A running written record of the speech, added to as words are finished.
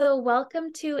So,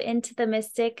 welcome to Into the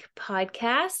Mystic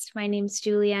podcast. My name's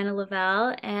Juliana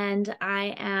Lavelle, and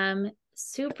I am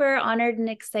super honored and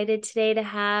excited today to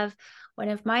have one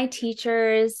of my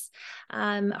teachers,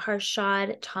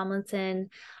 Harshad Tomlinson,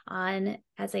 on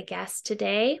as a guest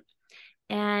today.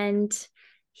 And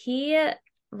he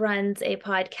runs a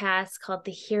podcast called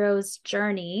The Hero's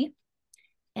Journey.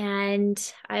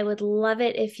 And I would love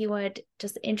it if you would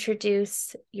just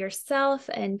introduce yourself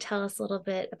and tell us a little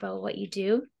bit about what you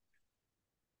do.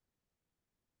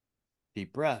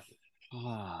 Deep breath.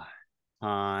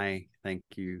 Hi. Thank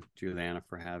you, Juliana,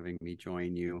 for having me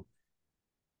join you.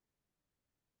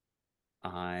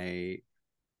 I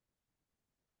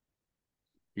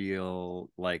feel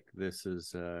like this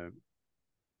is a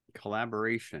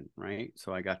collaboration, right?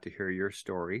 So I got to hear your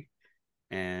story,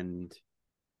 and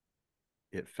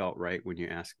it felt right when you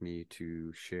asked me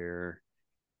to share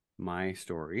my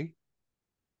story.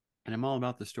 And I'm all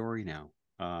about the story now,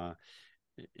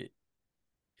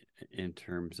 in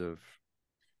terms of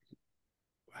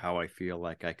how I feel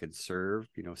like I could serve,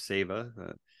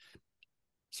 Seva,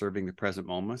 serving the present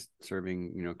moment,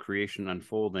 serving, creation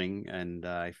unfolding. And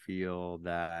I feel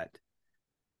that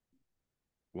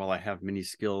while I have many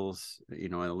skills,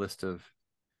 and a list of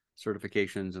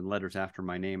certifications and letters after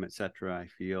my name, etc., I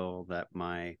feel that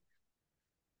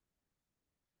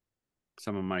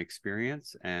some of my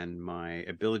experience and my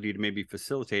ability to maybe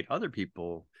facilitate other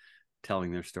people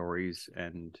telling their stories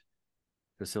and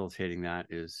facilitating that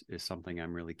is something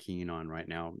I'm really keen on right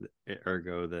now.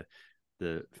 Ergo,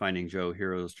 the Finding Joe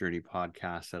Hero's Journey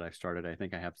podcast that I started, I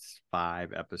think I have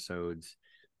 5 episodes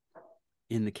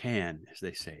in the can, as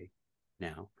they say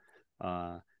now,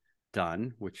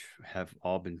 done, which have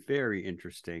all been very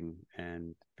interesting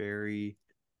and very,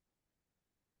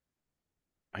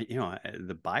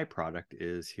 the byproduct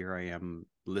is here I am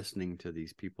listening to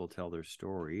these people tell their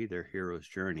story, their hero's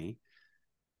journey,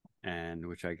 and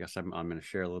which I guess I'm going to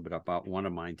share a little bit about one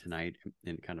of mine tonight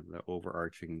in kind of the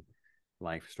overarching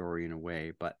life story in a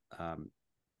way. But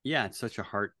yeah, it's such a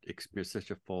heart experience,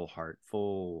 such a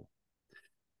full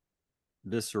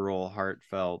visceral,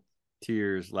 heartfelt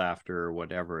tears, laughter,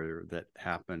 whatever that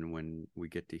happen when we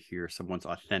get to hear someone's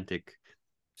authentic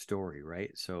story,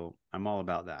 right? So I'm all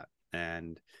about that.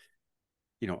 And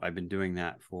I've been doing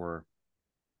that for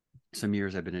some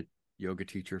years. I've been a yoga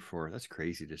teacher for, that's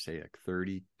crazy to say, like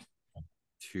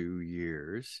 32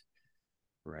 years,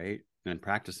 right? And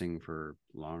practicing for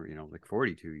longer, like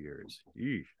 42 years.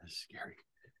 Eesh, that's scary.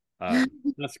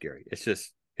 Not scary. It's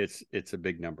just it's a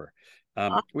big number,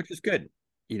 which is good,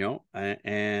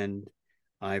 and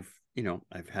I've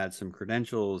had some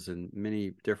credentials and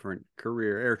many different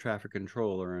career: air traffic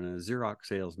controller and a Xerox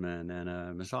salesman and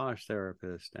a massage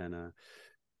therapist and a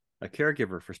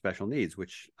caregiver for special needs,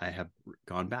 which I have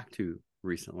gone back to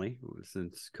recently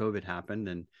since COVID happened,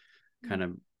 and kind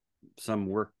of some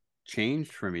work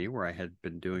changed for me where I had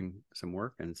been doing some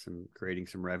work and creating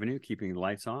some revenue, keeping the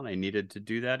lights on. I needed to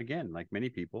do that again, like many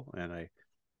people. And I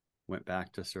went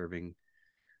back to serving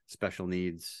special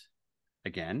needs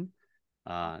again,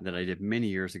 that I did many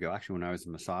years ago. Actually, when I was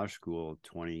in massage school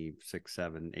 26,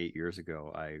 7, 8 years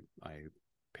ago, I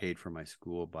paid for my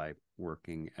school by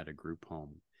working at a group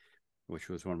home, which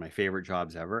was one of my favorite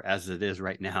jobs ever, as it is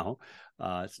right now.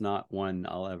 It's not one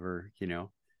I'll ever,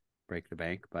 break the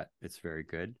bank, but it's very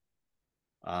good.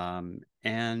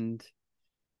 And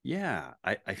yeah,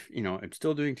 I'm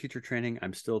still doing teacher training.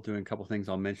 I'm still doing a couple things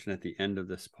I'll mention at the end of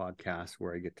this podcast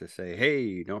where I get to say,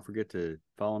 hey, don't forget to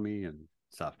follow me and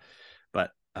stuff.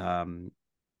 But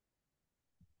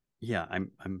yeah,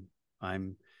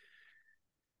 I'm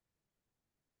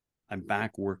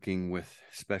back working with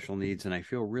special needs, and I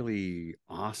feel really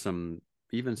awesome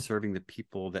even serving the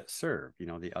people that serve,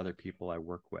 the other people I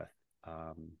work with.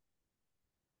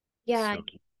 Yeah, So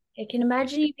I can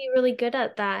imagine you'd be really good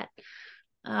at that.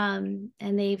 And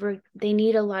they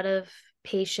need a lot of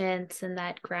patience and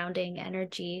that grounding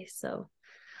energy. So,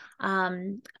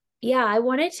 yeah, I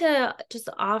wanted to just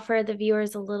offer the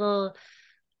viewers a little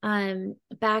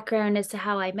background as to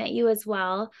how I met you as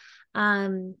well.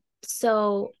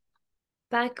 So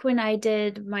back when I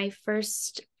did my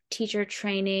first teacher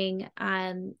training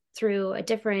through a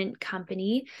different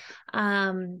company,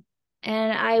 and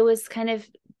I was kind of,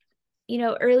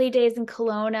 early days in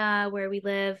Kelowna where we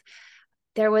live,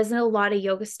 there wasn't a lot of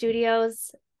yoga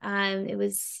studios. It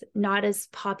was not as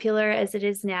popular as it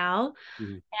is now.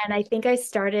 mhm. And I think I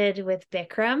started with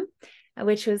Bikram,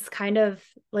 which was kind of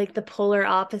like the polar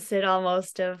opposite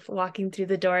almost of walking through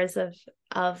the doors of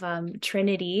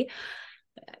Trinity,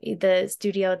 the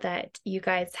studio that you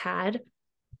guys had.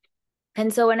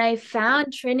 And so when I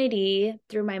found Trinity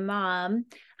through my mom,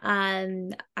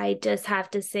 I just have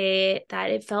to say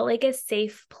that it felt like a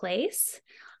safe place.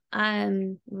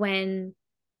 When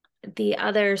the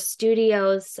other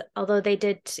studios, although they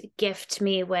did gift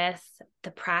me with the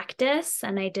practice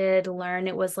and I did learn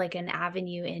it was like an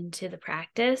avenue into the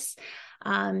practice,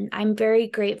 I'm very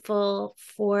grateful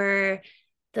for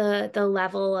the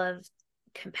level of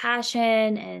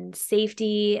compassion and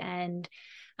safety and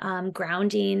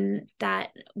grounding that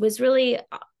was really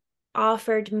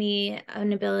offered me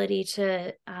an ability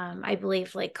to, I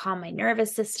believe, like calm my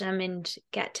nervous system and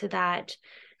get to that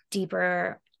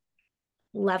deeper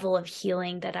level of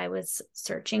healing that I was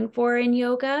searching for in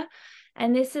yoga.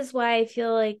 And this is why I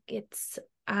feel like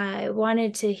I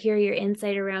wanted to hear your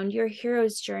insight around your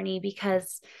hero's journey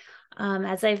because,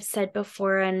 as I've said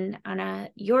before on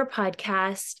your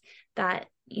podcast, that,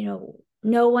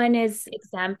 no one is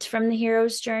exempt from the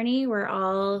hero's journey. We're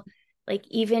all like,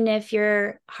 even if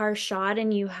you're harsh shot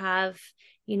and you have,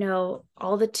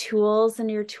 all the tools in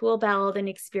your tool belt and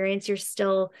experience, you're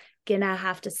still gonna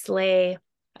have to slay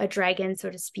a dragon, so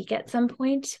to speak, at some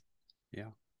point. Yeah.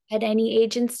 At any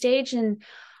age and stage. And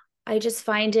I just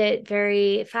find it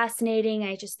very fascinating.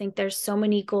 I just think there's so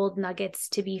many gold nuggets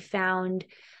to be found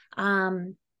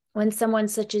when someone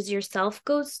such as yourself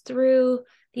goes through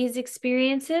these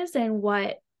experiences and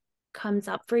what comes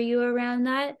up for you around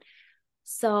that.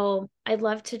 So I'd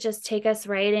love to just take us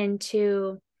right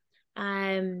into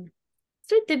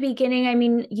so at the beginning. I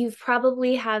mean, you've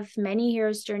probably have many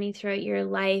hero's journey throughout your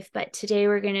life, but today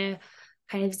we're going to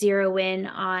kind of zero in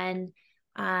on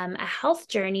a health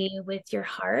journey with your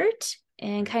heart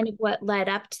and kind of what led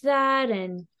up to that.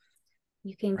 And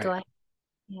you can go Right. ahead.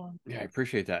 Yeah. Yeah, I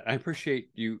appreciate that. I appreciate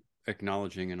you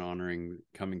acknowledging and honoring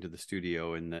coming to the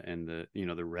studio and the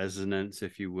the resonance,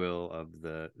 if you will, of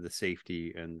the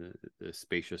safety and the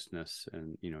spaciousness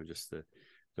and just the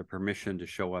permission to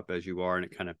show up as you are. And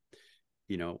it kind of,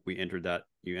 you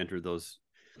entered those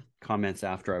comments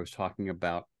after I was talking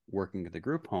about working at the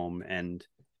group home and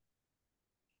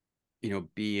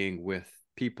being with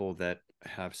people that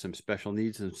have some special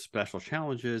needs and special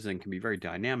challenges and can be very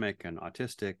dynamic and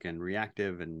autistic and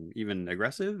reactive and even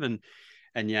aggressive, and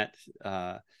yet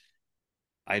I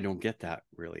don't get that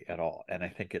really at all. And I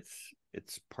think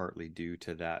it's partly due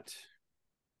to that,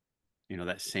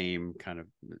 that same kind of,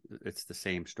 it's the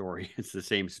same story. It's the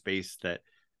same space that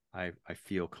I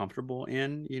feel comfortable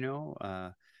in,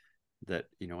 that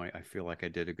I feel like I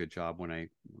did a good job when I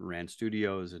ran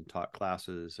studios and taught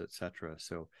classes, etc.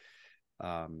 So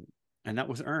and that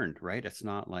was earned, right? It's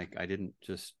not like I didn't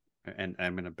just, and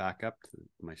I'm going to back up to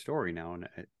my story now. And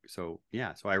so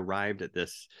I arrived at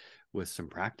this with some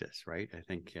practice, right? I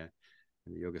think the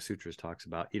Yoga Sutras talks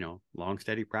about long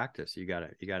steady practice. You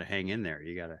gotta hang in there.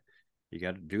 You gotta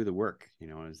do the work,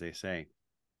 as they say.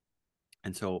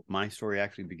 And so my story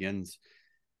actually begins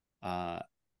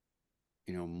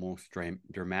most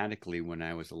dramatically when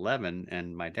I was 11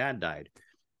 and my dad died.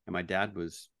 And my dad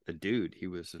was a dude. He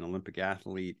was an Olympic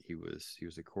athlete. He was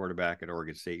a quarterback at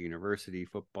Oregon State University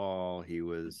football. He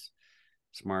was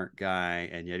a smart guy,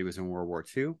 and yet he was in World War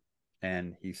II.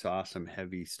 And he saw some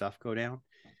heavy stuff go down,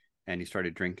 and he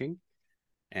started drinking,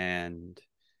 and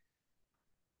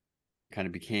kind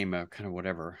of became a kind of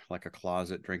whatever, like a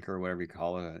closet drinker, whatever you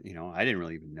call it. I didn't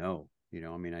really even know.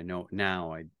 I mean, I know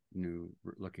now. I knew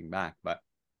looking back, but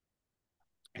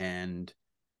and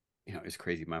it's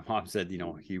crazy. My mom said,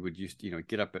 he would just,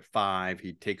 get up at 5,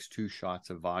 he takes 2 shots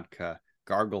of vodka,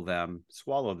 gargle them,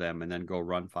 swallow them, and then go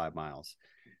run 5 miles.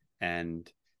 And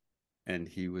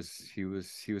he was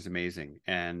amazing.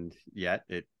 And yet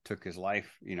it took his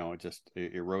life,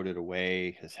 it eroded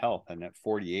away his health. And at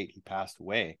 48, he passed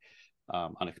away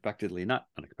unexpectedly. Not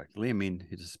unexpectedly. I mean,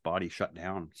 his body shut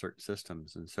down certain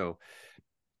systems. And so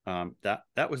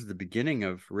that was the beginning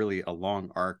of really a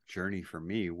long arc journey for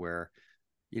me where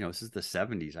this is the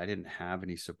 70s. I didn't have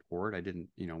any support. I didn't,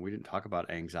 we didn't talk about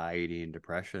anxiety and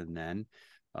depression then.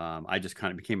 I just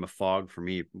kind of became a fog for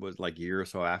me. It was like a year or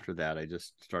so after that, I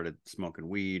just started smoking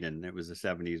weed, and it was the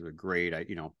 70s, was great. I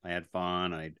had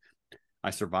fun. I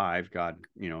survived. God,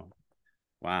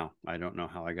 wow. I don't know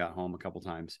how I got home a couple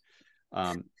times.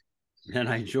 Then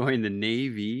I joined the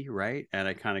Navy, right? And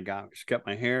I kind of cut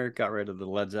my hair, got rid of the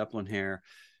Led Zeppelin hair.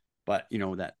 But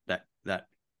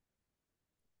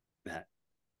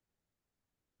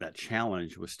that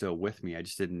challenge was still with me. I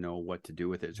just didn't know what to do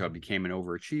with it. So I became an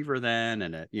overachiever then,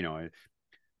 and a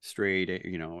straight,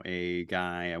 A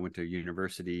guy. I went to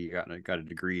university, got a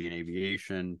degree in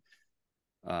aviation,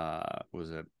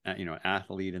 was a,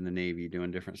 athlete in the Navy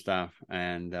doing different stuff.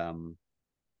 And,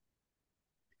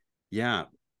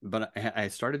 but I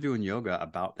started doing yoga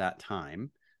about that time.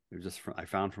 it was just I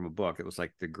found from a book. It was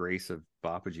like the grace of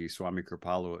Babaji, Swami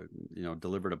Kripalu,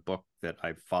 delivered a book that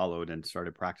I followed and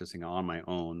started practicing on my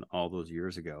own all those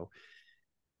years ago.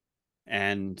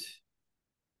 And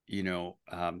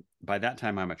by that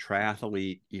time I'm a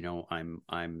triathlete.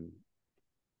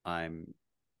 I'm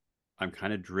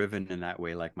kind of driven in that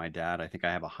way, like my dad. I think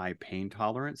I have a high pain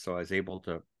tolerance, so I was able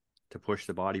to push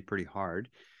the body pretty hard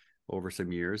over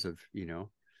some years of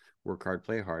work hard,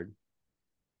 play hard.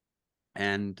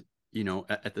 And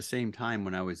at the same time,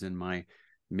 when I was in my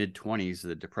mid-20s,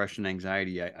 the depression,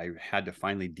 anxiety, I had to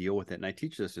finally deal with it. And I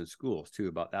teach this in schools too,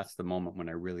 about that's the moment when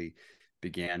I really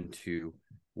began to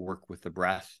work with the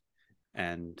breath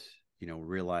and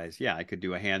realize, yeah, I could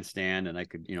do a handstand and I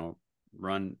could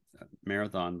run a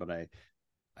marathon, but I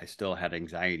still had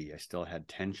anxiety, I still had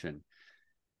tension.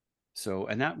 So,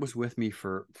 and that was with me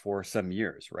for some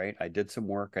years, right? I did some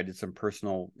work, I did some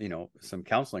personal, some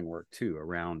counseling work too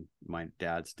around my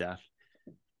dad's death,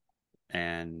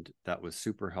 and that was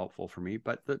super helpful for me.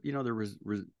 But the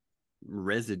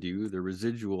residue, the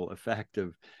residual effect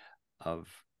of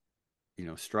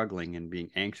struggling and being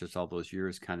anxious all those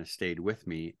years kind of stayed with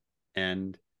me.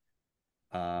 And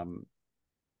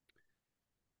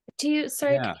Do you,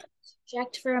 sorry, yeah, can I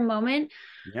interject for a moment?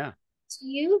 yeah. Do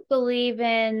you believe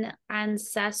in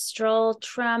ancestral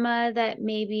trauma, that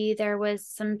maybe there was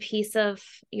some piece of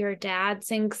your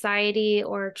dad's anxiety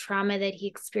or trauma that he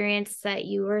experienced that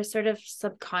you were sort of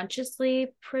subconsciously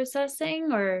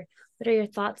processing? Or what are your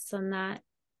thoughts on that?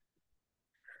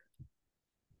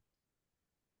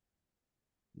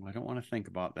 I don't want to think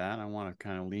about that. I want to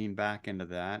kind of lean back into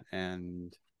that.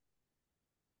 And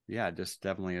yeah, just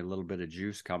definitely a little bit of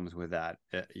juice comes with that.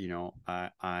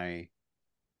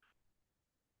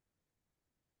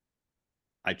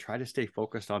 I try to stay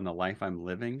focused on the life I'm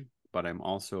living, but I'm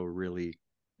also really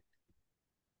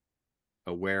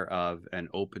aware of and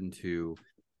open to,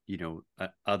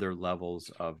 other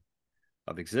levels of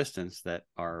existence that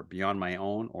are beyond my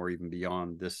own or even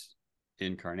beyond this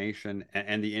incarnation,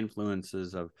 and the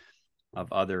influences of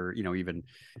other, even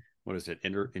what is it,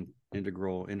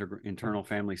 internal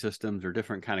family systems, or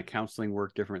different kind of counseling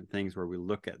work, different things where we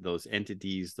look at those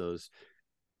entities, those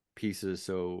pieces.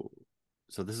 So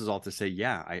this is all to say,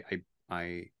 yeah,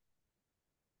 I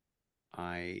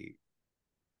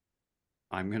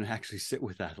I'm going to actually sit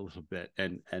with that a little bit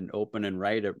and open and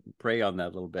pray on that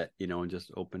a little bit, and just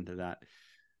open to that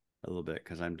a little bit,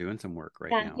 because I'm doing some work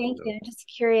right Yeah, now. thank So you. I'm just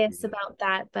curious yeah, about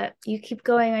that, but you keep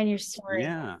going on your story.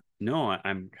 yeah. No,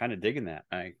 I'm kind of digging that.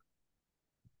 I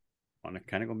want to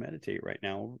kind of go meditate right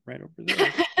now, right over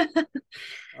there.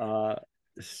 Uh,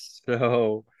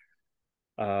 so,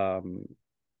 um,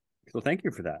 so thank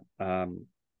you for that. And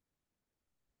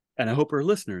I hope our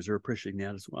listeners are appreciating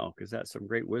that as well, because that's some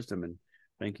great wisdom. And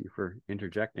thank you for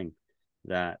interjecting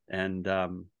that. And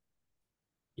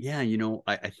yeah,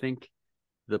 I think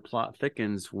the plot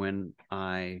thickens when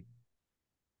by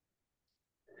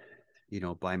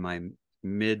my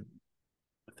mid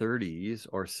 30s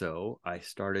or so, I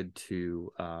started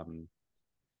to, I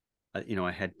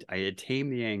had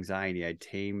tamed the anxiety, I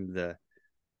tamed the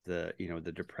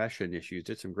depression issues,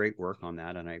 did some great work on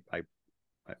that, and I'm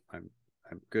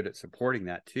good at supporting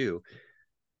that too.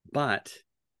 But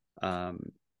um,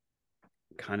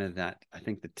 kind of that, I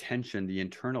think the tension, the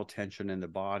internal tension in the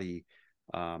body,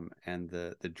 and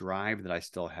the drive that I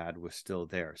still had was still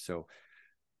there. So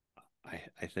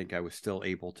I think I was still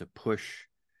able to push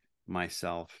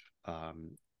myself,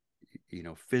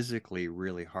 physically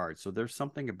really hard. So there's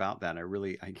something about that. I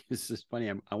guess it's just funny.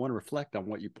 I want to reflect on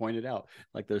what you pointed out.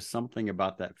 Like there's something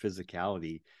about that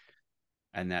physicality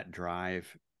and that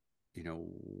drive.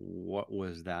 What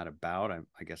was that about?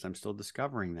 I guess I'm still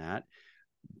discovering that,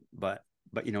 but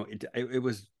it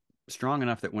was strong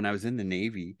enough that when I was in the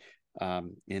Navy,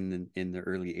 in the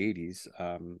early 80s,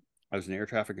 I was an air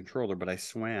traffic controller, but I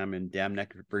swam in Dam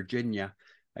Neck, Virginia.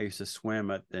 I used to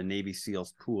swim at the Navy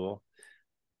SEALs pool,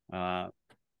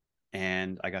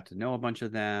 and I got to know a bunch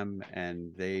of them,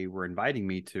 and they were inviting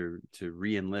me to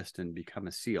re-enlist and become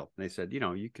a SEAL. And they said,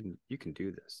 you can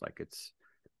do this. Like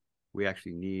we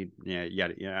actually need, yeah.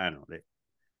 I don't know.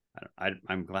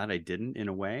 I'm glad I didn't, in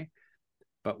a way,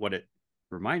 but what it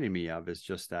reminded me of is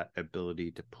just that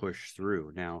ability to push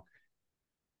through. Now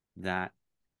that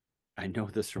I know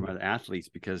this from other athletes,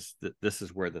 because this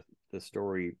is where the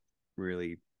story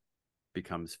really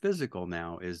becomes physical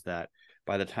now, is that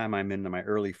by the time I'm into my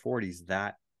early 40s,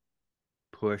 that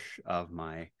push of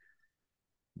my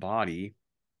body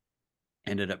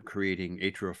ended up creating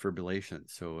atrial fibrillation.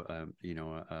 So, a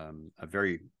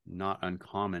very not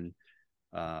uncommon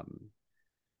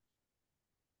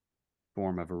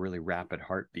form of a really rapid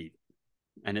heartbeat.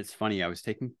 And it's funny, I was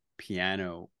taking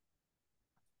piano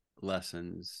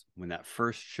lessons when that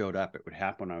first showed up. It would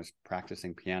happen when I was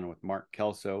practicing piano with Mark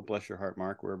Kelso, bless your heart,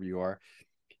 Mark, wherever you are.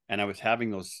 And I was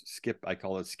having those I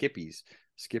call it skippies,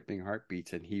 skipping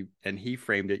heartbeats. And he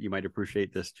framed it. You might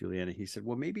appreciate this, Juliana. He said,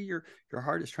 well, maybe your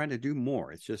heart is trying to do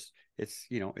more. It's just, it's,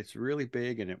 you know, it's really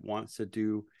big and it wants to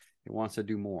do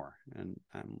more. And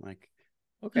I'm like,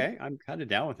 okay, I'm kind of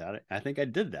down with that. I think I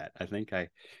did that. I think I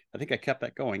kept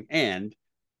that going. And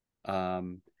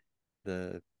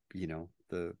the, you know,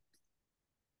 the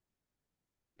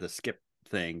skip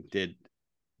thing did,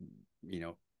 you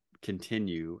know,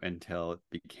 continue until it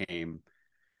became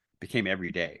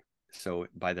every day. So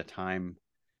by the time,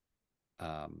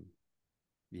 um,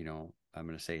 you know, I'm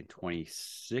going to say in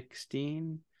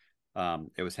 2016,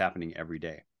 it was happening every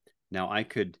day. Now I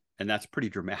could, and that's pretty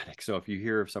dramatic. So if you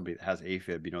hear of somebody that has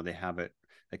AFib, you know, they have it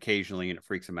occasionally and it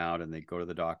freaks them out and they go to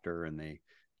the doctor and they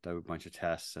do a bunch of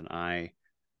tests. And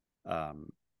um,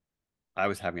 I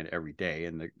was having it every day,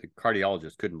 and the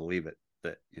cardiologist couldn't believe it.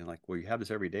 That, you know, like, well, you have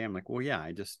this every day. I'm like, well, yeah,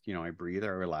 I just, you know, I breathe, I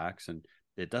relax, and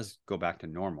it does go back to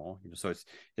normal. You know, so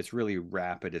it's really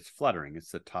rapid. It's fluttering.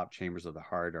 It's the top chambers of the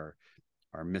heart are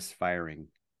misfiring.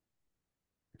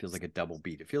 It feels like a double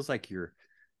beat. It feels like you're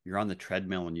on the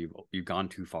treadmill and you've gone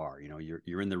too far. You know,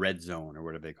 you're in the red zone or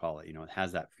whatever they call it. You know, it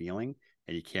has that feeling,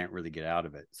 and you can't really get out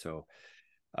of it. So,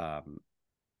 um,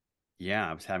 yeah,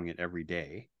 I was having it every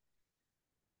day.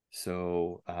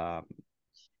 So,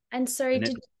 And sorry, and it,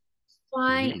 did you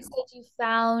find, mhm. said you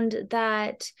found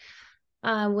that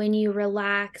when you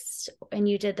relaxed and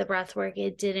you did the breath work,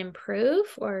 it did improve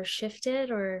or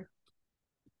shifted or?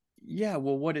 Yeah,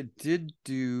 well, what it did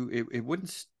do, it would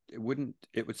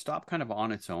stop kind of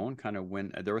on its own, kind of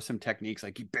when there were some techniques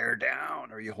like you bear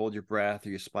down or you hold your breath or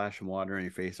you splash some water in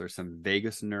your face or some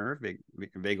vagus nerve,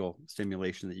 vagal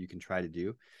stimulation that you can try to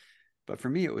do. But for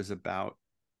me, it was about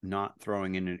not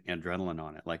throwing in an adrenaline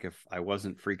on it. Like if I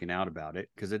wasn't freaking out about it,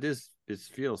 because it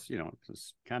feels, you know,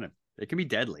 it's kind of, it can be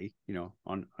deadly, you know,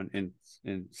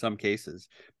 in some cases,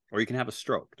 or you can have a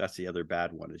stroke. That's the other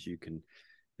bad one is you can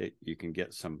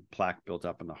get some plaque built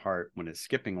up in the heart when it's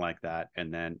skipping like that,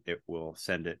 and then it will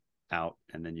send it out,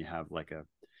 and then you have like a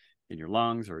in your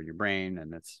lungs or your brain,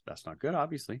 and that's not good,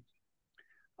 obviously.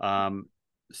 Um,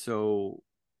 so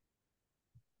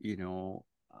you know,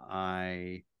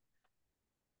 I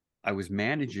I was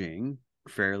managing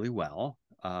fairly well,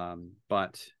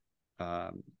 but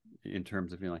um, in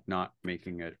terms of, you know, like not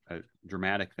making a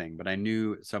dramatic thing. But I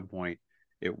knew at some point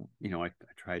it, you know, I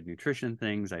tried nutrition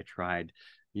things. I tried,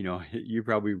 you know, you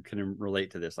probably can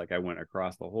relate to this. Like I went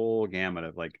across the whole gamut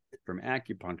of like from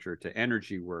acupuncture to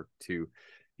energy work to,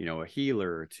 you know, a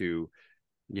healer to,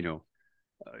 you know,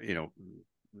 you know,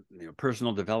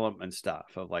 personal development stuff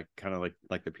of like kind of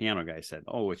like the piano guy said,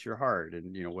 oh, it's your heart,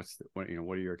 and you know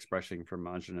what are you expressing from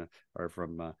Ajna or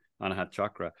from Anahat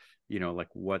chakra, you know, like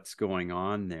what's going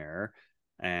on there.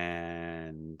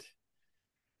 And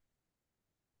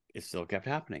it still kept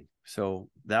happening. So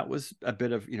that was a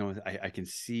bit of, you know, I can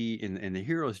see in the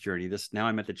hero's journey, this now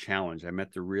I'm at the challenge. I'm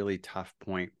at the really tough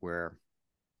point where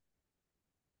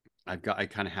I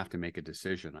kind of have to make a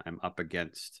decision. I'm up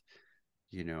against,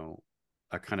 you know,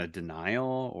 a kind of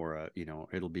denial or a, you know,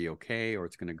 it'll be okay, or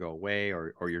it's going to go away,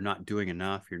 or you're not doing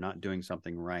enough, you're not doing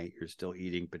something right, you're still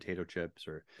eating potato chips,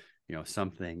 or, you know,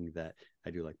 something that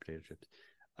I do like potato chips.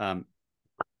 Um,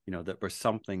 you know, that was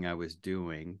something I was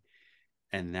doing,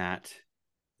 and that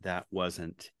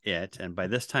wasn't it. And by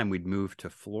this time we'd moved to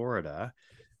Florida,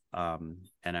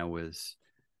 and I was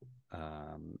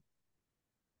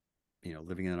you know,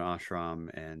 living in an ashram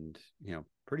and, you know,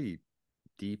 pretty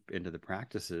deep into the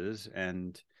practices,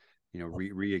 and, you know,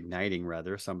 reigniting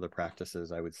rather some of the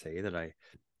practices I would say that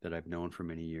I've known for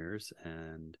many years,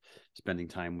 and spending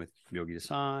time with Yogi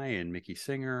Desai and Mickey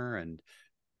Singer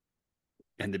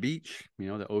and the beach, you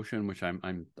know, the ocean, which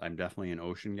I'm definitely an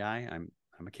ocean guy. I'm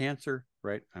a Cancer,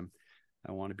 right?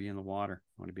 I want to be in the water.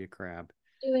 I want to be a crab.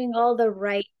 Doing all the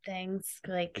right things,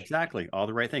 like Exactly. All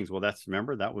the right things. Well,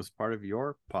 remember, that was part of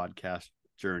your podcast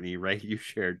journey, right? You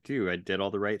shared too. I did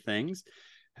all the right things,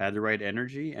 had the right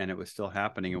energy, and it was still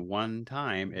happening. And one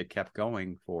time it kept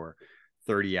going for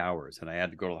 30 hours. And I had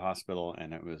to go to the hospital,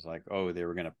 and it was like, oh, they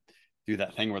were going to do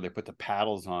that thing where they put the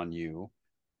paddles on you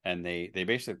and they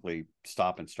basically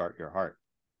stop and start your heart.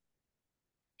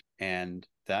 And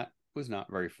that was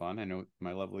not very fun. I know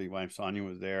my lovely wife Sonia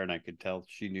was there, and I could tell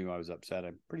she knew I was upset.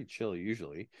 I'm pretty chill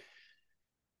usually,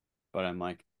 but I'm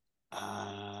like,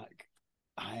 uh,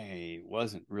 I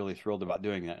wasn't really thrilled about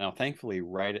doing that. Now, thankfully,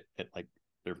 right at like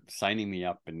they're signing me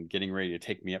up and getting ready to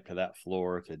take me up to that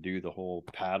floor to do the whole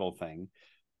paddle thing.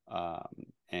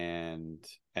 and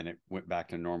it went back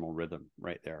to normal rhythm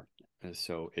right there. And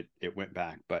so it went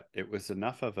back, but it was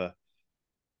enough of a,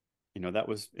 that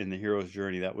was in the hero's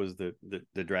journey. That was the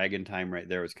dragon time right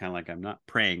there. It was kind of like, I'm not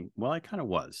praying. Well, I kind of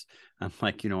was. I'm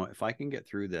like, if I can get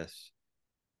through this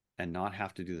and not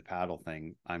have to do the paddle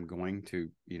thing, I'm going to,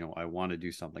 I want to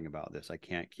do something about this. I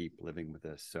can't keep living with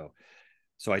this.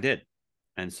 So I did.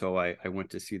 And so I went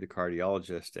to see the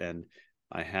cardiologist, and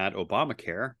I had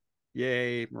Obamacare.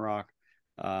 Yay, Morocco.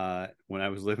 When I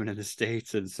was living in the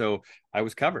States. And so I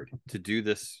was covered to do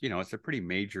this. It's a pretty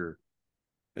major,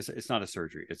 it's not a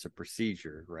surgery, it's a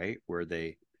procedure, right? Where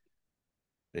they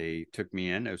took me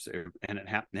in. And it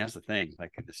happened. That's the thing.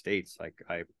 Like in the States, like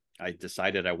I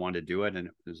decided I wanted to do it, and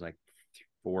it was like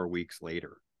 4 weeks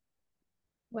later.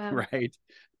 Wow. Right.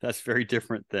 That's very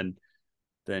different than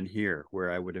here,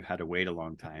 where I would have had to wait a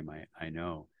long time. I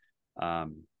know.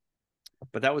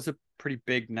 But that was a pretty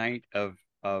big night or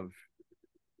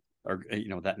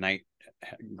that night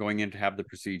going in to have the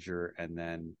procedure, and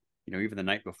then even the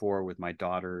night before with my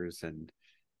daughters, and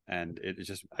it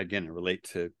just, again, relate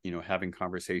to having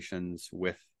conversations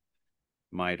with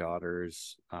my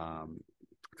daughters,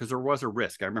 because there was a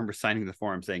risk. I remember signing the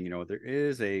form saying, there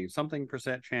is a something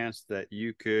percent chance that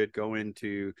you could go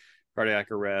into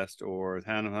cardiac arrest, or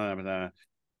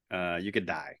you could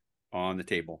die on the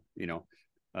table. Do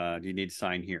you need to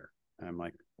sign here? And I'm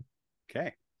like,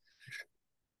 okay.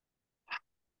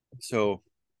 So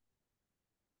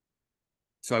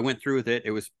I went through with it.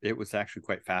 It was actually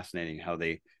quite fascinating how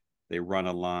they run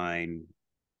a line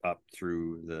up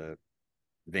through the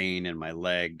vein in my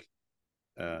leg,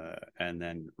 and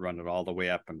then run it all the way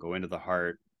up and go into the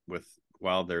heart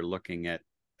while they're looking at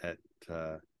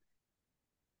uh,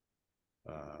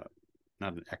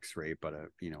 not an X-ray, but a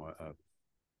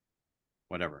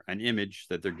whatever, an image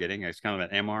that they're getting. It's kind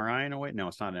of an MRI in a way. No,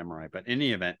 it's not an MRI, but in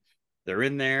any event, they're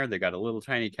in there. They got a little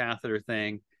tiny catheter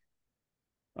thing.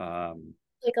 Like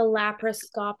a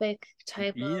laparoscopic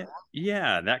type Yeah, of.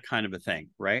 yeah, that kind of a thing,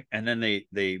 right? And then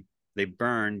they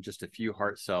burn just a few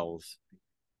heart cells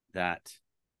that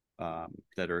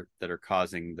that are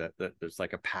causing that there's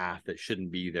like a path that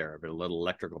shouldn't be there, but a little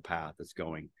electrical path that's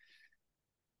going.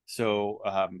 So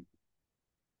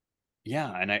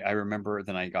yeah, and I remember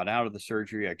then I got out of the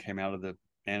surgery, I came out of the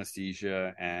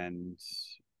anesthesia, and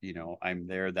I'm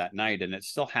there that night, and it's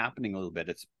still happening a little bit.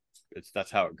 It's that's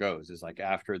how it goes. Is like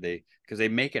after because they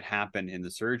make it happen in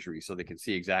the surgery so they can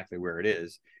see exactly where it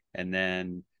is, and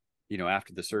then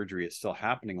after the surgery it's still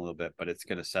happening a little bit, but it's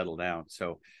going to settle down.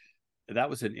 So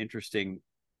that was an interesting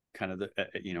kind of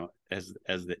as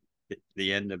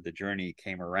the end of the journey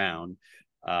came around.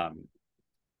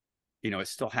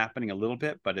 It's still happening a little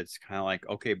bit, but it's kind of like,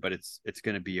 okay, but it's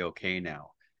going to be okay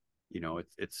now.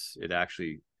 It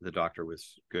actually, the doctor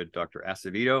was good. Dr.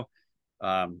 Acevedo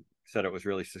said it was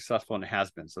really successful, and it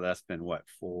has been. So that's been what,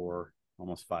 for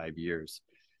almost 5 years.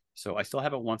 So I still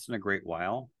have it once in a great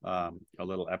while, a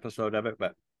little episode of it,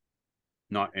 but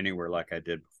not anywhere like I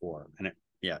did before.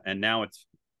 And now it's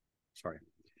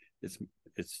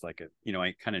like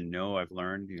I kind of know, I've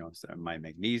learned, my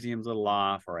magnesium's a little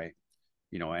off, or I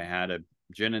had a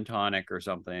gin and tonic or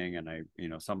something, and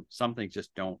some things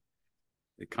just don't.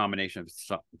 The combination of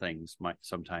some things might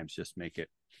sometimes just make it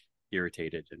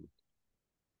irritated, and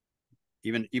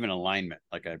even alignment.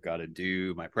 Like I've got to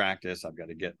do my practice, I've got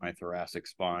to get my thoracic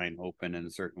spine open in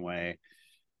a certain way,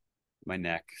 my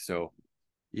neck. So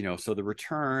so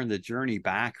the journey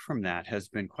back from that has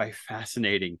been quite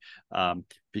fascinating,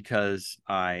 because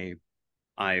I've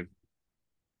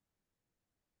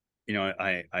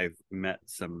met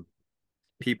some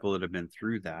people that have been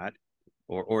through that,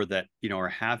 or that are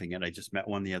having it. I just met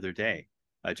one the other day,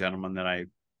 a gentleman that I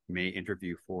may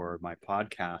interview for my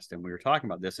podcast, and we were talking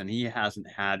about this, and he hasn't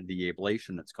had the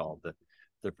ablation, that's called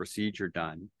the procedure,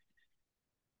 done.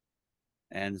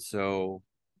 And so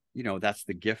that's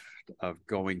the gift of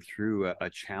going through a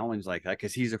challenge like that,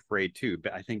 because he's afraid too.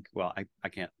 But I think, well, I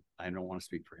can't, I don't want to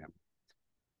speak for him.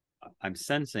 I'm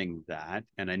sensing that,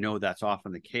 and I know that's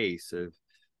often the case of,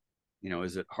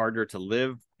 is it harder to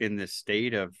live in this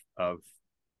state of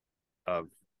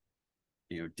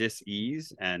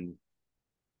dis-ease and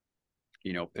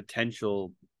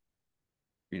potential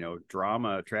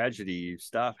drama, tragedy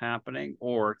stuff happening,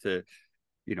 or to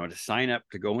sign up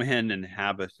to go in and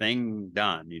have a thing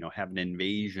done, have an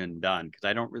invasion done? Because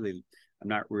I'm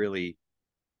not really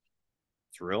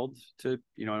thrilled to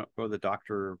go to the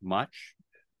doctor much.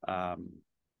 As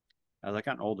I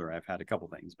gotten older, I've had a couple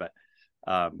things, but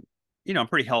I'm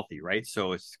pretty healthy, right?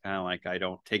 So it's kind of like I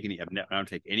don't take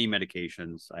any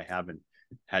medications. I haven't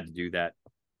had to do that.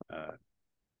 I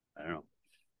don't know.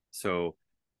 So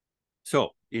So,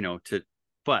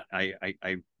 but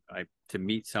to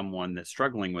meet someone that's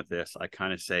struggling with this, I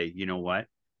kind of say, you know what?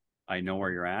 I know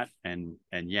where you're at, and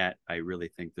yet I really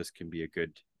think this can be a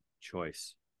good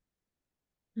choice.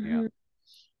 Yeah. Mhm.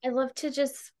 I'd love to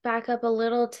just back up a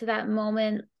little to that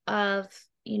moment of,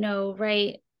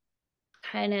 right,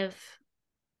 kind of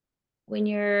when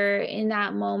you're in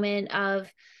that moment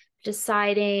of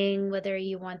deciding whether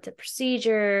you want the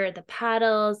procedure or the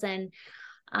paddles, and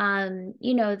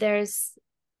there's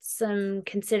some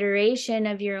consideration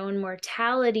of your own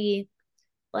mortality.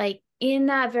 Like in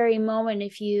that very moment,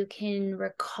 if you can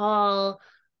recall,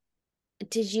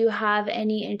 did you have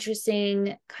any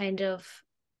interesting kind of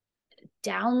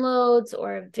downloads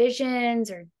or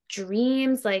visions or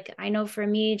dreams? Like I know for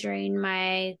me during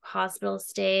my hospital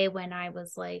stay, when I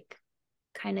was like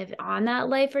kind of on that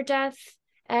life or death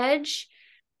edge,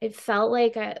 it felt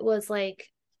like I was like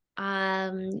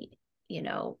um you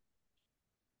know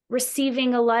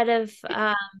receiving a lot of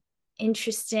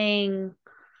interesting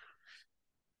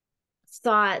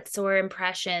thoughts or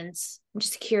impressions. I'm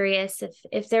just curious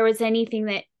if there was anything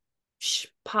that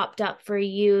popped up for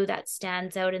you that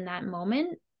stands out in that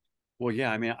moment. Well,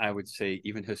 yeah, I mean, I would say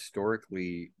even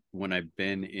historically, when I've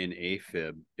been in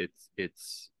AFib,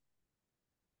 it's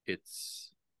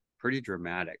pretty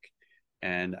dramatic.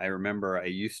 And I remember I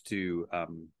used to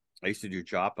do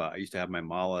Japa. I used to have my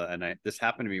mala, and I this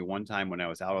happened to me one time when I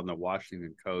was out on the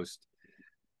Washington coast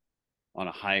on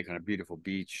a hike on a beautiful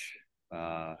beach,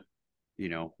 uh,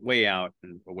 way out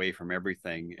and away from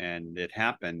everything. And it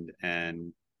happened,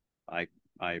 and I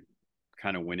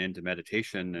kind of went into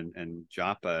meditation and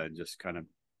japa and just kind of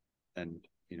and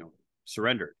you know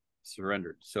surrendered.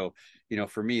 So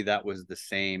for me that was the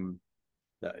same.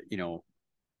 That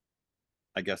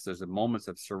I guess there's a moments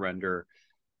of surrender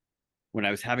when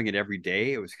I was having it every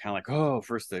day. It was kind of like, oh,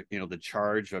 first the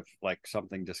charge of like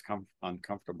something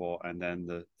uncomfortable, and then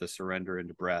the surrender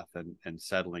into breath and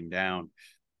settling down.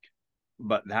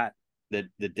 But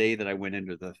the day that I went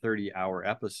into the 30-hour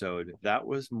episode, that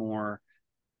was more,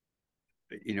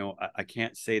 I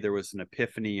can't say there was an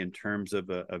epiphany in terms of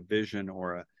a vision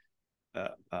or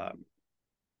a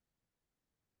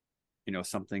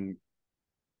something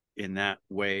in that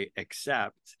way,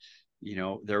 except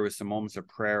there was some moments of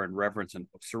prayer and reverence and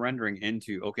surrendering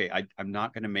into, okay, I'm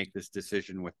not going to make this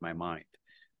decision with my mind.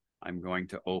 I'm going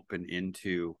to open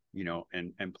into,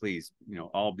 and please,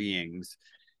 all beings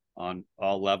on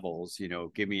all levels,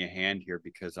 give me a hand here,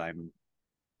 because I'm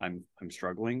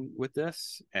struggling with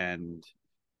this. And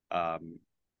um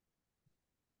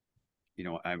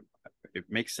I'm it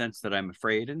makes sense that I'm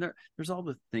afraid. And there's all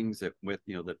the things that with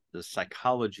the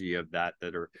psychology of that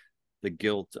are the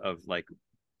guilt of like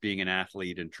being an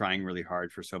athlete and trying really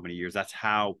hard for so many years. That's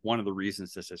how one of the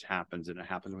reasons this happens, and it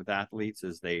happens with athletes,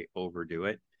 is they overdo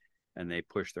it and they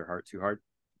push their heart too hard.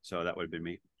 So that would have been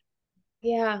me.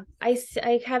 Yeah, I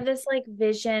have this like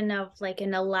vision of like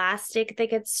an elastic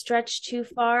that gets stretched too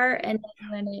far, and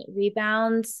then when it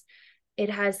rebounds, it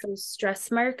has those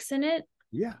stress marks in it.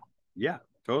 Yeah, yeah,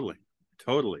 totally.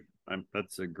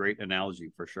 That's a great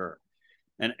analogy for sure.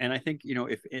 And I think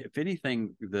if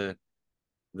anything, the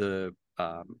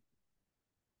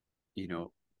you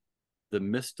know the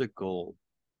mystical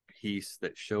piece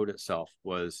that showed itself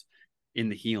was in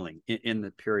the healing, in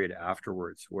the period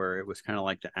afterwards, where it was kind of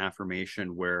like the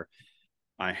affirmation, where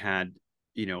I had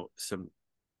some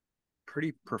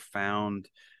pretty profound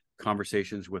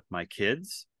conversations with my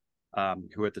kids,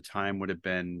 who at the time would have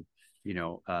been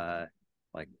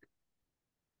like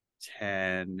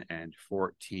 10 and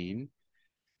 14,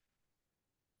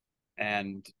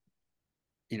 and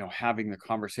having the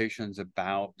conversations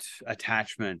about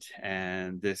attachment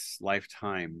and this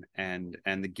lifetime, and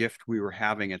the gift we were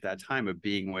having at that time of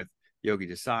being with Yogi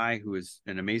Desai, who is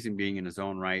an amazing being in his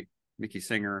own right, Mickey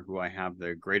Singer, who I have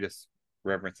the greatest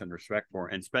reverence and respect for,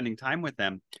 and spending time with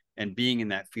them and being in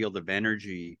that field of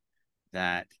energy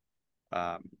that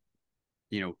um,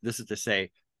 this is to say,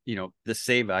 the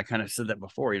save, I kind of said that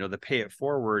before, the pay it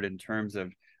forward in terms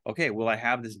of, okay, well, I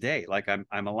have this day, like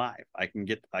I'm alive. I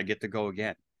get to go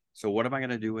again. So what am I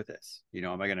going to do with this?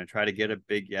 Am I going to try to get a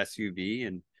big SUV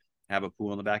and have a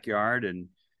pool in the backyard and,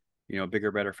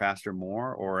 bigger, better, faster,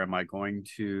 more? Or am I going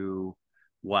to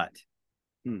what?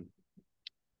 Hmm.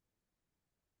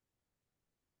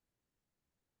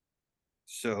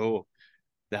 So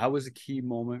that was a key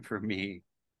moment for me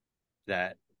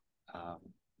that um,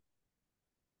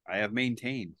 I have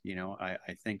maintained. I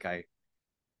think I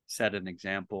set an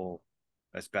example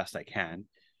as best I can,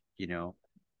 you know,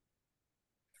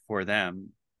 for them,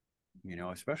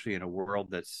 especially in a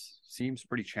world that seems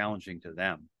pretty challenging to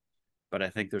them. but I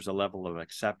think there's a level of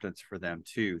acceptance for them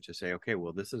too, to say, okay,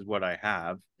 well, this is what I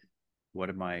have. What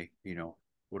am I,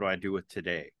 what do I do with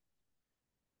today?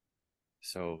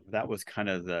 So that was kind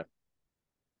of the,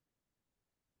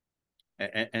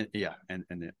 and yeah, and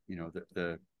the,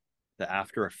 the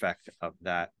after effect of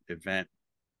that event.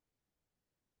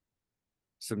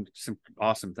 Some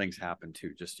awesome things happened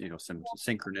too. Just, some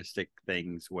synchronistic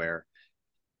things where,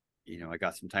 I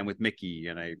got some time with Mickey,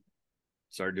 and I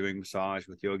started doing massage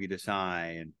with Yogi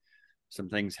Desai, and some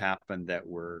things happened that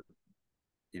were,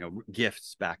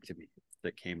 gifts back to me,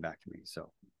 that came back to me.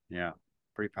 So yeah,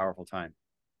 pretty powerful time.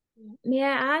 May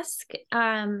I ask,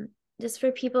 just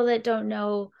for people that don't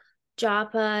know,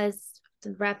 japa is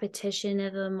the repetition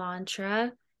of a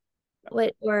mantra,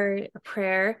 or a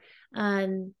prayer.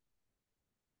 Um,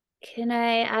 can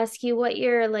I ask you what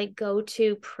your like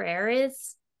go-to prayer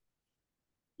is?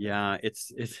 Yeah,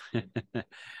 it's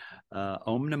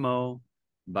Om Namo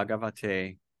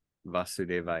Bhagavate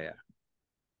Vasudevaya.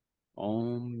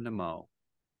 Om Namo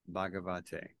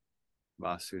Bhagavate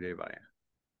Vasudevaya.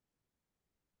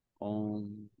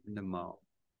 Om Namo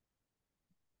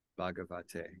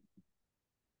Bhagavate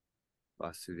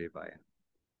Vasudevaya.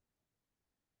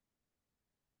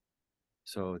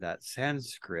 So that's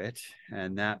Sanskrit,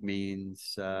 and that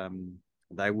means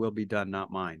thy will be done, not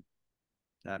mine.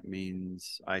 That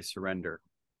means I surrender.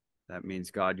 That means,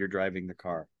 God, you're driving the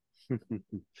car.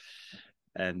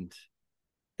 And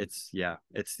it's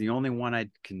the only one I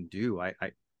can do.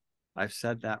 I've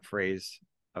said that phrase.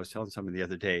 I was telling someone the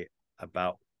other day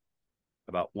about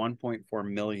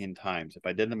 1.4 million times. If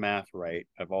I did the math right,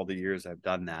 of all the years I've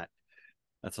done that,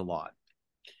 that's a lot.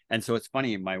 And so it's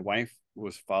funny, my wife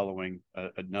was following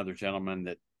another gentleman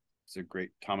that is a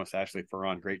great, Thomas Ashley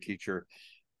Farron, great teacher,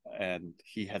 and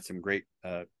he had some great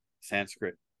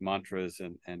Sanskrit mantras,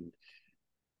 and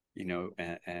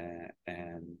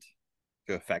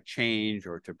to affect change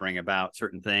or to bring about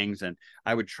certain things. And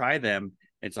I would try them.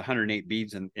 It's 108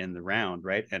 beads in the round,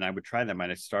 right? And I would try them.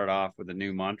 I'd start off with a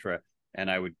new mantra, and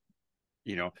I would,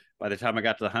 by the time I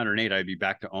got to the 108, I'd be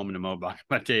back to Om Namo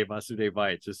Bhagavate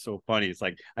Vasudevaya. It's just so funny. It's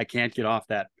like I can't get off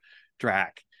that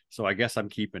track, so I guess I'm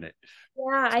keeping it.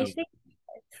 Yeah, So.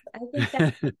 I think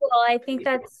that's cool. I think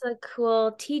that's a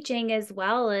cool teaching, as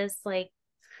well as like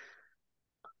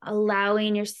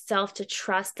allowing yourself to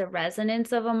trust the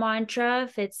resonance of a mantra,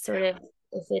 if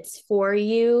it's for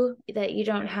you, that you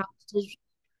don't have to,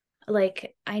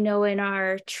 like, I know in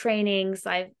our trainings,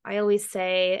 I always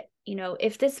say,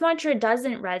 if this mantra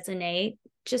doesn't resonate,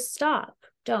 just stop.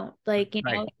 Don't, like,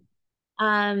 Right.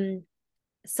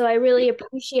 So I really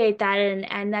appreciate that,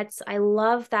 and I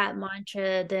love that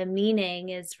mantra. The meaning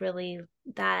is really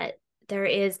that there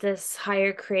is this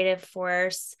higher creative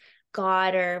force,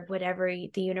 God, or whatever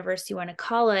the universe you want to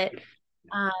call it,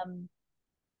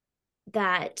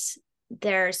 that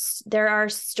there are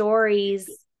stories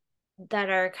that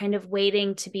are kind of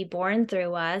waiting to be born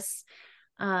through us.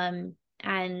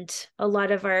 And a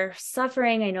lot of our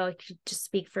suffering, I know I could just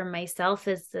speak for myself,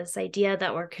 is this idea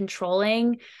that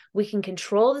we can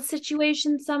control the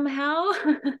situation somehow.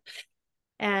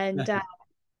 And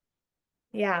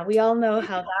yeah, we all know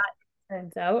how that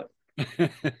turns out.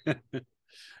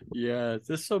 Yeah, it's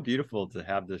just so beautiful to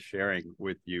have this sharing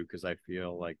with you, because I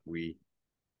feel like you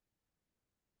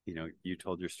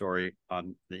told your story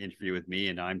on the interview with me,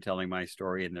 and I'm telling my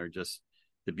story, and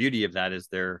the beauty of that is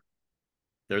they're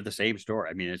the same story.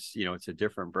 I mean, it's a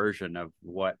different version of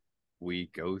what we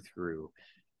go through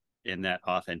in that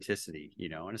authenticity,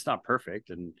 and it's not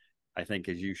perfect. And I think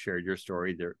as you shared your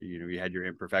story there, you had your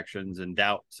imperfections and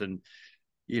doubts and,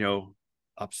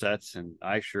 upsets, and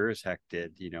I sure as heck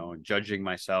did, and judging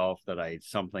myself that I had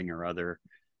something or other,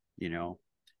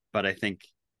 but I think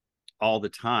all the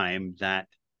time that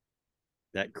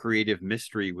creative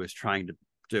mystery was trying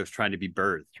to be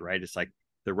birthed, right? It's like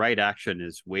the right action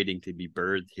is waiting to be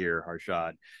birthed here,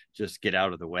 Harshad. Just get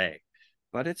out of the way.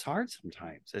 But it's hard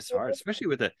sometimes. It's hard, especially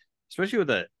with a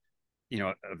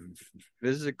a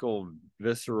physical,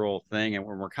 visceral thing, and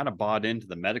when we're kind of bought into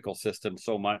the medical system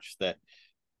so much that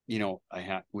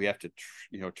we have to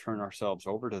turn ourselves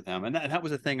over to them. And that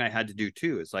was a thing I had to do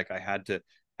too. It's like I had to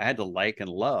like and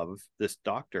love this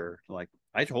doctor. Like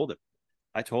I told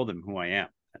him who I am,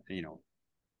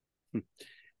 and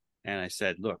I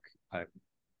said, look,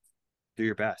 do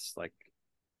your best, like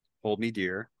hold me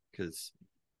dear, because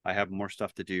I have more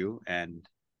stuff to do, and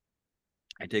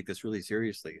I take this really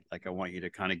seriously. Like I want you to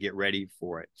kind of get ready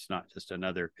for it. It's not just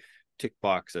another tick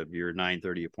box of your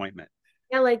 9:30 appointment.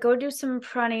 Yeah, like go do some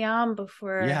pranayama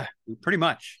before. Yeah, pretty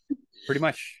much.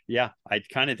 Yeah, I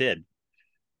kind of did.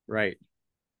 Right.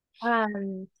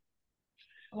 Um,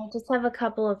 I just have a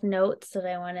couple of notes that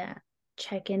I want to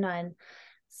check in on.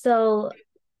 So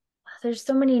there's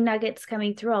so many nuggets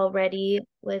coming through already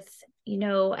with,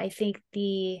 I think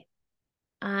the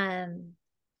um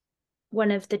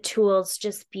one of the tools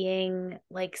just being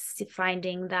like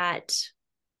finding that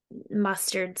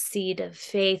mustard seed of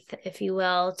faith, if you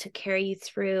will, to carry you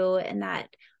through, and that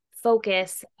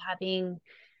focus, having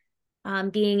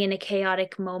being in a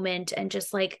chaotic moment and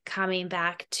just like coming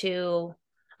back to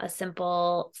a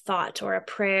simple thought or a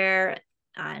prayer,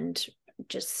 and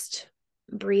just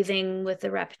breathing with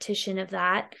the repetition of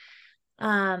that,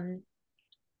 um,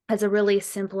 as a really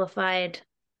simplified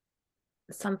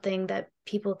something that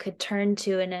people could turn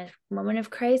to in a moment of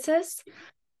crisis.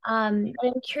 I'm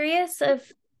curious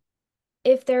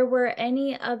if there were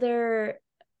any other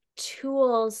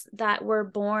tools that were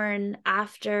born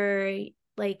after,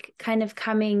 like, kind of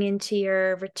coming into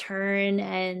your return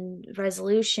and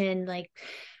resolution. Like,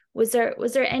 was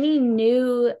there any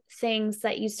new things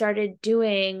that you started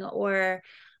doing, or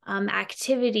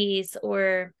activities,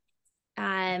 or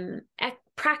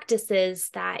practices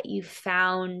that you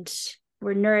found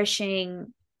were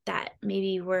nourishing, that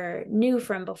maybe were new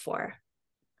from before,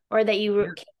 or that you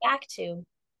Yeah. came back to?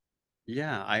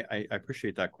 Yeah, I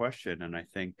appreciate that question. And I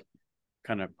think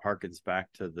kind of harkens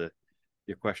back to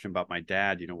your question about my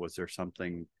dad. Was there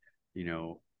something, you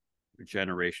know,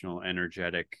 generational,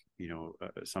 energetic,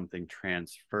 something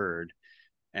transferred?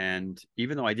 And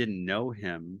even though I didn't know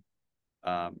him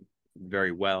um,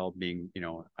 very well, being, he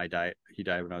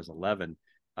died when I was 11,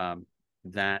 um,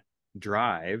 that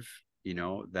drive,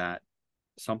 that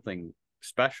something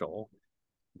special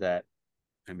that,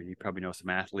 I mean, you probably know some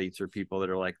athletes or people that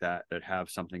are like that, that have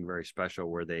something very special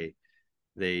where they,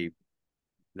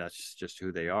 that's just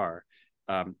who they are.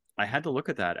 I had to look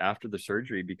at that after the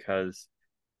surgery because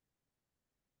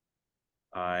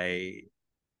I,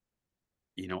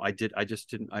 I just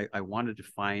didn't, I wanted to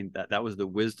find that was the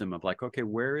wisdom of like, okay,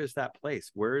 where is that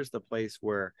place? Where is the place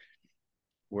where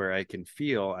I can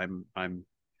feel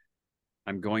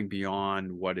I'm going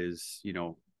beyond what is,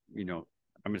 I'm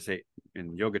going to say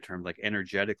in yoga terms, like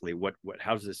energetically,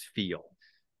 how does this feel?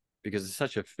 Because it's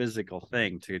such a physical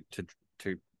thing to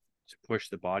push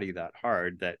the body that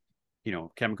hard that,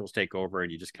 chemicals take over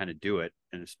and you just kind of do it.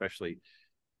 And especially,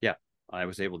 yeah, I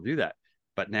was able to do that.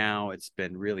 But now it's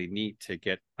been really neat to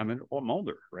get, I'm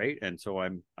older, right? And so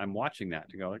I'm watching that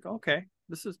to go like, okay,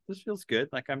 this feels good.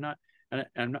 Like and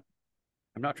I'm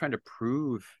not trying to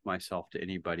prove myself to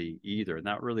anybody either. And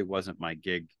that really wasn't my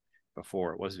gig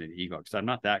before. It wasn't an ego because I'm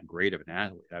not that great of an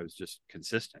athlete. I was just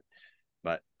consistent.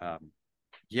 But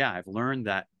yeah, I've learned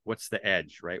that what's the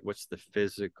edge, right? What's the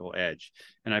physical edge?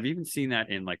 And I've even seen that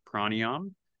in like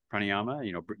pranayama,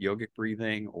 yogic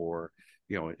breathing, or,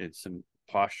 it's some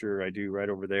posture I do right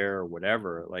over there or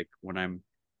whatever. Like when I'm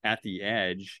at the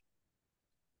edge,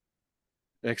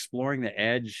 exploring the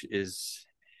edge is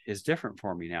different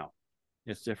for me now.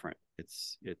 It's different.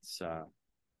 It's a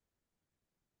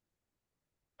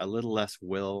little less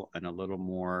will and a little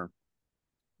more,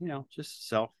 just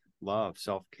self love,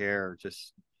 self care,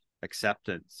 just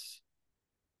acceptance.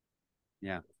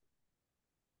 Yeah.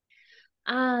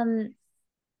 um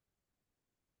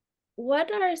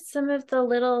What are some of the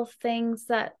little things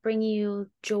that bring you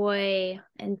joy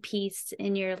and peace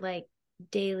in your, like,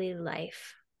 daily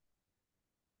life?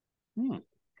 Hmm.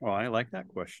 Well, I like that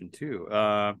question too.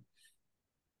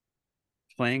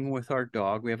 Playing with our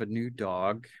dog. We have a new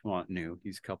dog. Well, not new.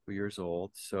 He's a couple years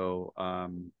old. So,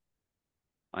 I'm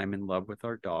in love with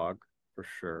our dog for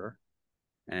sure.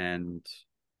 And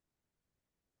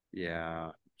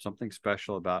yeah, something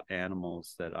special about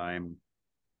animals that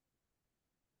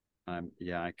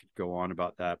yeah, I could go on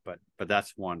about that, but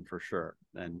that's one for sure.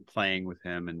 And playing with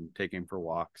him and taking him for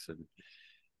walks and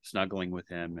snuggling with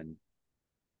him. And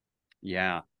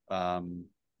yeah,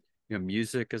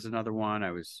 music is another one.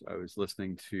 I was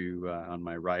listening to on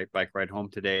my bike ride home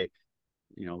today,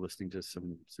 listening to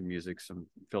some music, some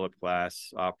Philip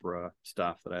Glass opera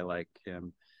stuff that I like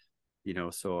him.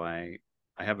 So I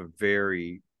have a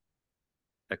very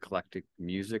eclectic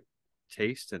music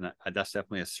taste, and that's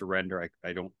definitely a surrender. I,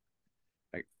 I don't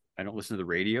listen to the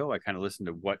radio. I kind of listen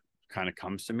to what kind of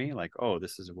comes to me, like, oh,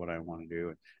 this is what I want to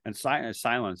do. And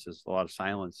silence is a lot of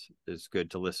silence is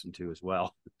good to listen to as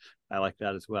well. I like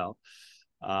that as well.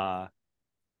 Uh,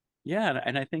 yeah,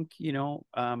 and I think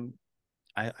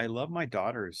I love my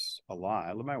daughters a lot.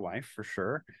 I love my wife for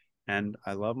sure, and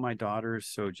I love my daughters.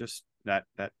 So just that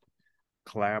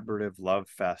collaborative love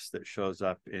fest that shows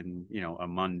up in a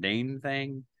mundane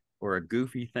thing or a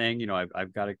goofy thing.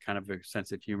 I've got a kind of a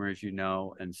sense of humor, as you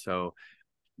know, and so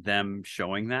them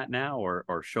showing that now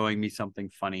or showing me something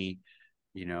funny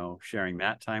sharing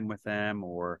that time with them,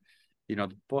 or,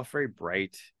 both very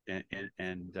bright, and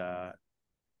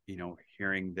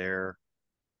hearing their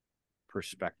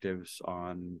perspectives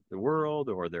on the world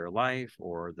or their life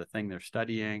or the thing they're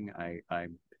studying.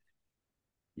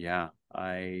 Yeah,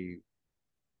 I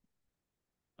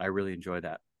really enjoy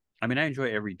that. I mean, I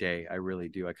enjoy every day. I really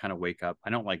do. I kind of wake up. I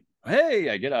don't like, hey,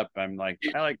 I get up. I'm like,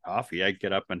 I like coffee. I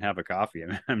get up and have a coffee. I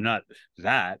mean, I'm not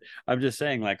that. I'm just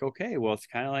saying, like, okay, well, it's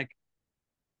kind of like,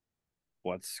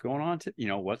 what's going on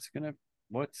what's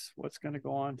gonna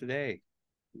go on today,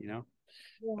 you know?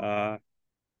 Yeah. Uh,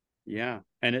 yeah,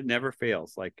 and it never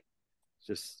fails. Like,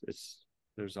 it's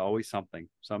there's always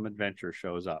some adventure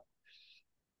shows up.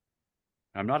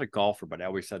 I'm not a golfer, but I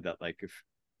always said that, like, if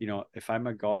I'm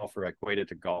a golfer, I equate it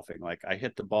to golfing. Like, I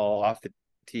hit the ball off the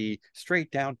tee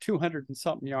straight down 200 and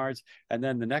something yards, and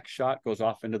then the next shot goes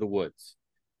off into the woods.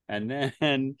 And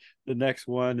then the next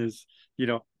one is,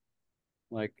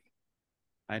 like,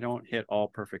 I don't hit all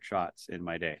perfect shots in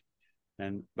my day.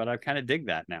 But I kind of dig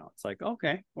that now. It's like,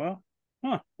 okay, well,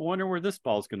 I wonder where this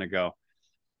ball's gonna go.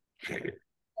 So,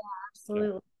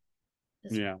 Absolutely.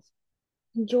 Just yeah.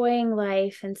 enjoying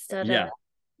life instead of Yeah.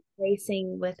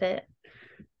 racing with it.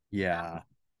 Yeah.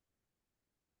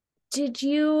 Do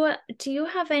you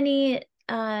have any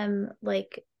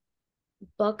like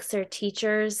books or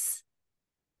teachers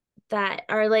that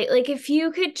are like if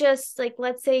you could just, like,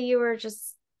 let's say you were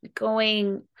just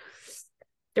going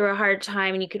through a hard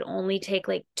time and you could only take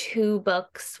like two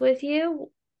books with you,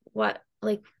 what,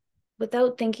 like,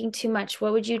 without thinking too much,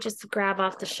 what would you just grab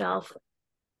off the shelf?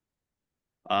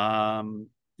 Um,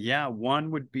 yeah,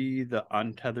 one would be The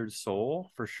Untethered Soul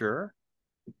for sure.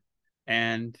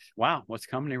 And wow, what's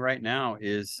coming right now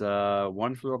is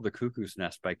One Flew Over the Cuckoo's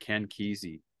Nest by Ken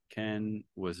Kesey. Ken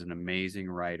was an amazing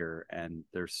writer, and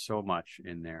there's so much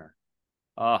in there.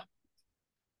 Ah,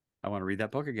 I want to read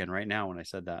that book again right now when I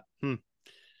said that. Cool.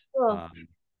 Um,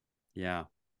 yeah,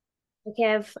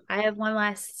 Okay, I have one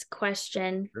last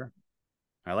question. sure.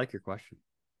 I like your question.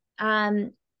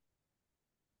 Um,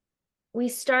 we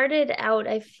started out,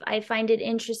 I find it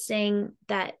interesting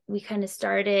that we kind of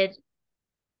started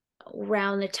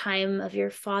around the time of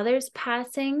your father's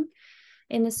passing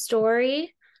in the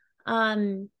story.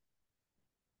 Um,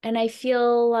 and I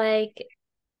feel like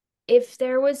if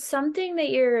there was something that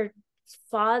your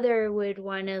father would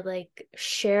want to like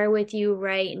share with you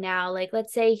right now, like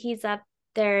let's say he's up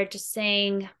there just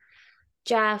saying,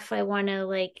 Jeff, I want to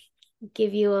like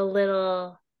give you a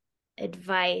little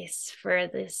advice for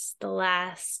the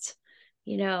last,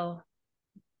 you know,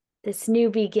 this new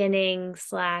beginning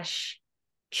slash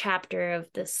chapter of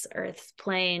this earth's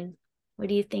plane. What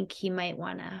do you think he might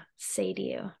want to say to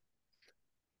you?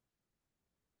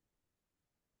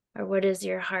 Or what does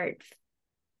your heart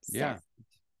say? Yeah,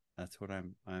 that's what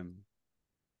I'm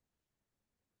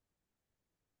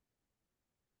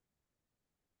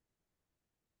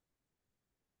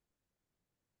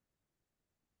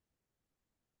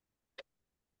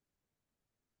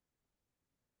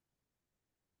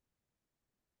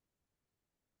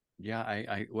yeah,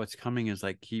 I what's coming is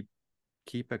like, keep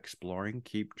exploring,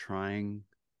 keep trying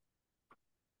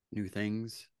new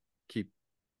things, keep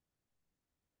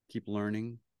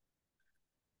learning.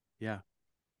 Yeah,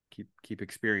 keep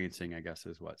experiencing, I guess,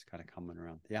 is what's kind of coming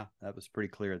around. Yeah, that was pretty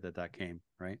clear that came,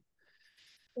 right?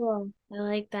 Cool. I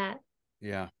like that.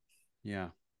 Yeah. Yeah,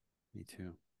 me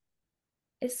too.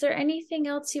 Is there anything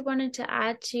else you wanted to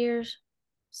add to your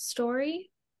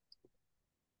story?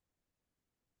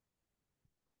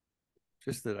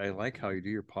 Just that I like how you do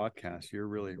your podcast. You're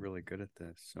really, really good at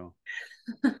this. So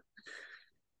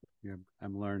yeah,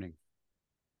 I'm learning.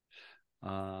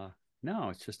 Uh, no,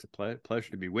 it's just a pleasure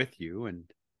to be with you. And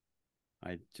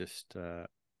I just,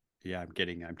 yeah,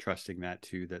 I'm trusting that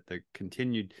too, that the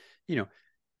continued, you know,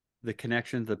 the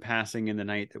connections, the passing in the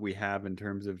night that we have in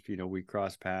terms of, we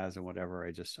cross paths and whatever.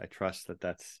 I trust that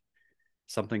that's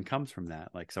something comes from that.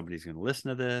 Like, somebody's going to listen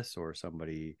to this, or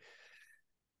somebody,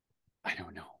 I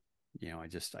don't know.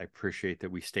 I appreciate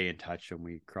that we stay in touch and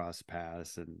we cross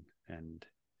paths, and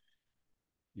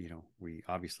we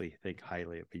obviously think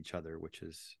highly of each other, which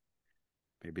is,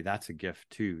 maybe that's a gift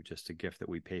too, just a gift that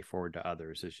we pay forward to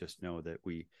others, is just know that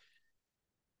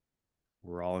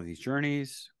we're all in these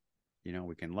journeys.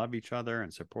 We can love each other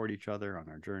and support each other on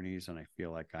our journeys. And I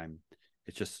feel like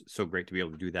it's just so great to be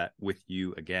able to do that with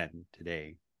you again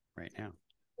today, right now.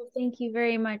 Well, thank you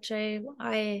very much.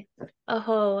 I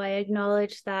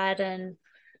acknowledge that,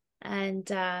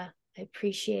 and I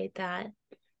appreciate that.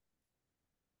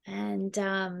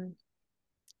 And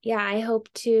yeah, I hope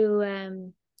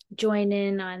to join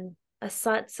in on a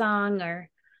satsang or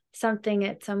something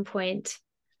at some point.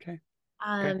 Okay.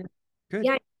 Okay. Um, Good.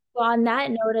 yeah. Well, on that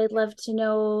note, I'd love to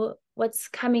know what's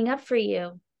coming up for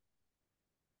you.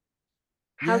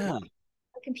 Yeah. How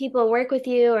can people work with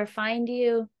you or find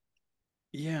you?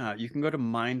 Yeah. You can go to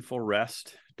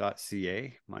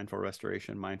mindfulrest.ca, mindful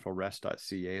restoration,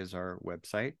 mindfulrest.ca is our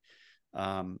website.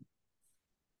 Um,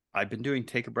 I've been doing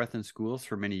Take a Breath in Schools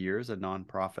for many years, a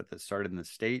nonprofit that started in the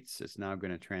States. It's now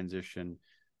going to transition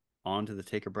onto the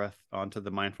Take a Breath, onto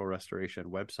the Mindful Restoration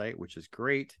website, which is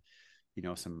great. You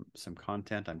know, some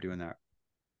content. I'm doing that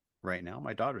right now.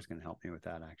 My daughter's going to help me with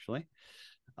that actually.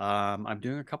 I'm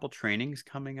doing a couple trainings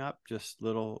coming up, just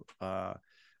little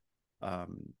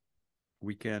um,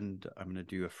 weekend. I'm going to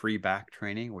do a free back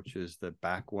training, which is the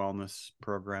back wellness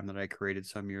program that I created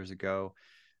some years ago.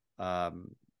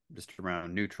 Um, just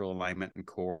around neutral alignment and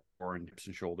core and hips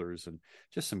and shoulders, and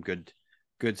just some good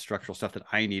structural stuff that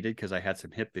I needed because I had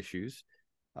some hip issues.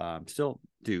 Still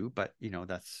do, but you know,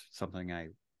 that's something I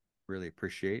really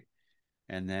appreciate.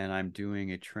 And then I'm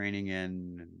doing a training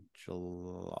in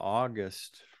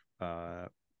August, or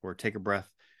Take a Breath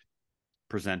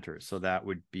presenters. So that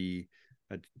would be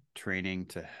a training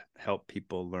to help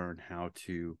people learn how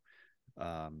to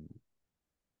um,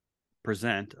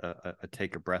 present a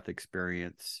Take a Breath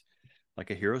experience, like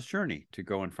a hero's journey, to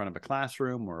go in front of a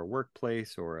classroom or a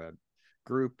workplace or a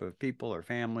group of people or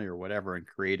family or whatever, and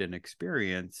create an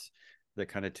experience that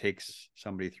kind of takes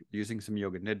somebody using some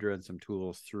yoga nidra and some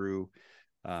tools through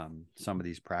some of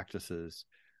these practices,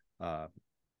 uh,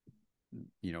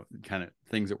 you know, kind of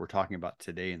things that we're talking about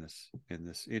today in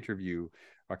this interview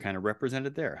are kind of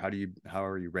represented there. How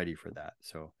are you ready for that?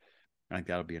 So I think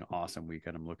that'll be an awesome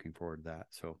weekend. I'm looking forward to that.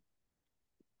 So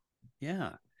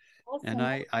yeah. And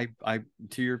Awesome. I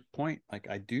to your point, like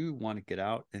I do want to get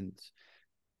out, and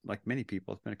like many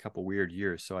people, it's been a couple weird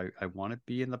years. So I want to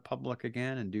be in the public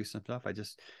again and do some stuff. I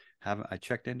just haven't, I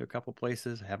checked into a couple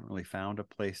places. I haven't really found a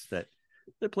place that,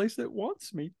 the place that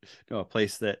wants me. No, a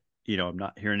place that, you know, I'm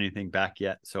not hearing anything back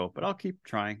yet. So, but I'll keep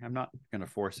trying. I'm not going to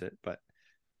force it, but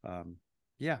um,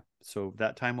 yeah. So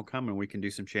that time will come and we can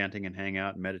do some chanting and hang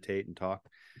out and meditate and talk,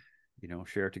 you know,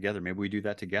 share together. Maybe we do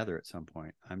that together at some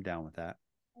point. I'm down with that.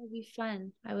 That would be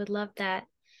fun. I would love that.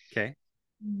 Okay.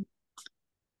 Mm.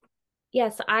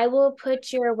 Yes, I will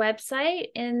put your website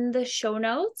in the show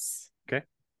notes. Okay.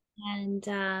 And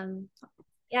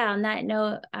yeah, on that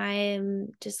note, I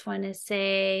just want to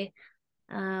say,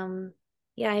 um,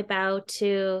 yeah, I bow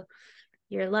to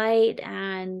your light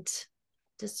and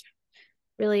just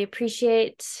really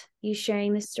appreciate you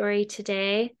sharing the story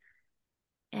today.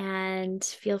 And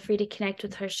feel free to connect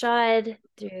with Harshad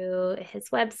through his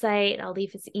website. I'll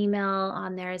leave his email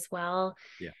on there as well.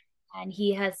 Yeah. And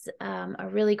he has a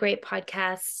really great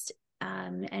podcast.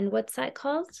 And what's that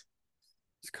called?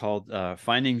 It's called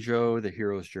Finding Joe, the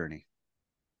Hero's Journey.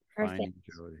 Perfect. Finding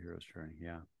Joe, the Hero's Journey.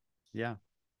 Yeah. Yeah.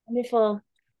 Wonderful.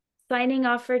 Signing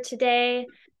off for today.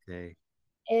 Okay.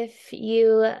 If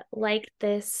you like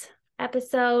this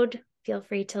episode, feel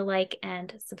free to like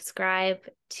and subscribe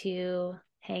to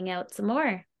hang out some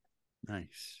more.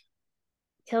 Nice.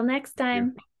 Till next Thank you.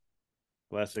 time.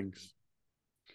 Blessings.